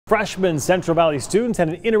Freshman Central Valley students had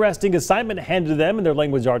an interesting assignment handed to them in their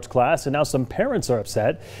language arts class, and now some parents are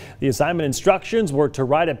upset. The assignment instructions were to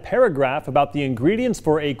write a paragraph about the ingredients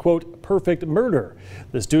for a, quote, perfect murder.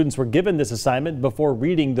 The students were given this assignment before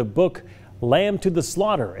reading the book Lamb to the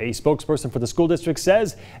Slaughter. A spokesperson for the school district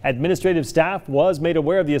says administrative staff was made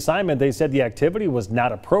aware of the assignment. They said the activity was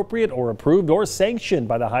not appropriate or approved or sanctioned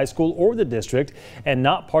by the high school or the district and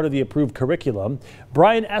not part of the approved curriculum.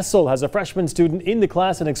 Brian Essel has a freshman student in the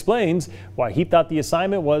class and explains why he thought the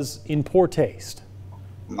assignment was in poor taste.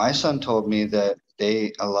 My son told me that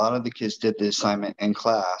a lot of the kids did the assignment in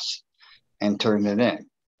class and turned it in.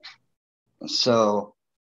 So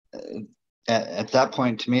at that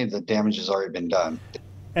point, to me, the damage has already been done.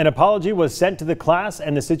 An apology was sent to the class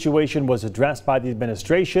and the situation was addressed by the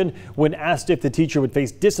administration. When asked if the teacher would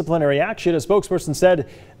face disciplinary action, a spokesperson said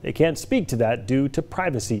they can't speak to that due to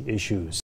privacy issues.